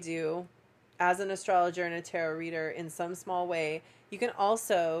what I do as an astrologer and a tarot reader in some small way, you can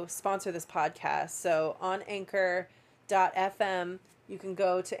also sponsor this podcast. So on anchor.fm, you can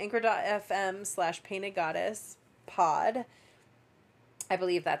go to anchor.fm/paintedgoddess pod. I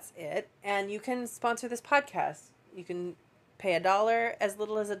believe that's it. And you can sponsor this podcast. You can pay $1, as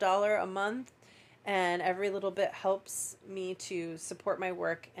little as $1 a month. And every little bit helps me to support my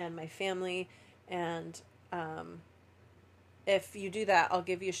work and my family. And if you do that, I'll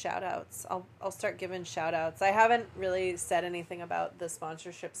give you shout outs. I'll start giving shout outs. I haven't really said anything about the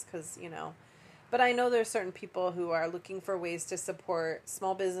sponsorships because, but I know there's certain people who are looking for ways to support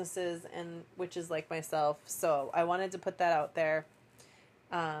small businesses and witches like myself. So I wanted to put that out there.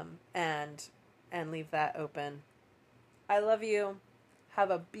 And leave that open. I love you. Have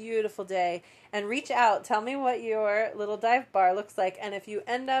a beautiful day and reach out. Tell me what your little dive bar looks like. And if you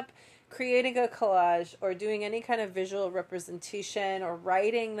end up creating a collage or doing any kind of visual representation or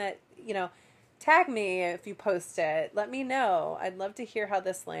writing that, tag me if you post it. Let me know. I'd love to hear how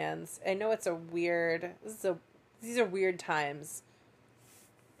this lands. I know it's these are weird times.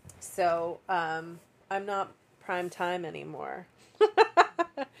 So, I'm not prime time anymore.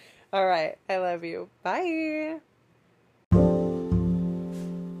 All right. I love you. Bye.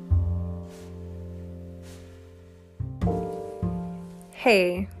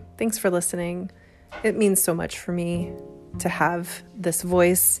 Hey, thanks for listening. It means so much for me to have this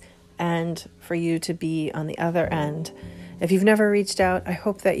voice and for you to be on the other end. If you've never reached out, I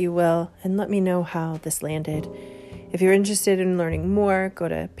hope that you will, and let me know how this landed. If you're interested in learning more, go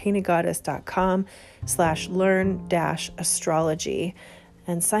to paintedgoddess.com/learn-astrology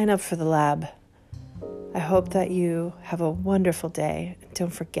and sign up for the lab. I hope that you have a wonderful day.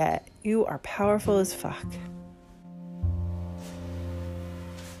 Don't forget, you are powerful as fuck.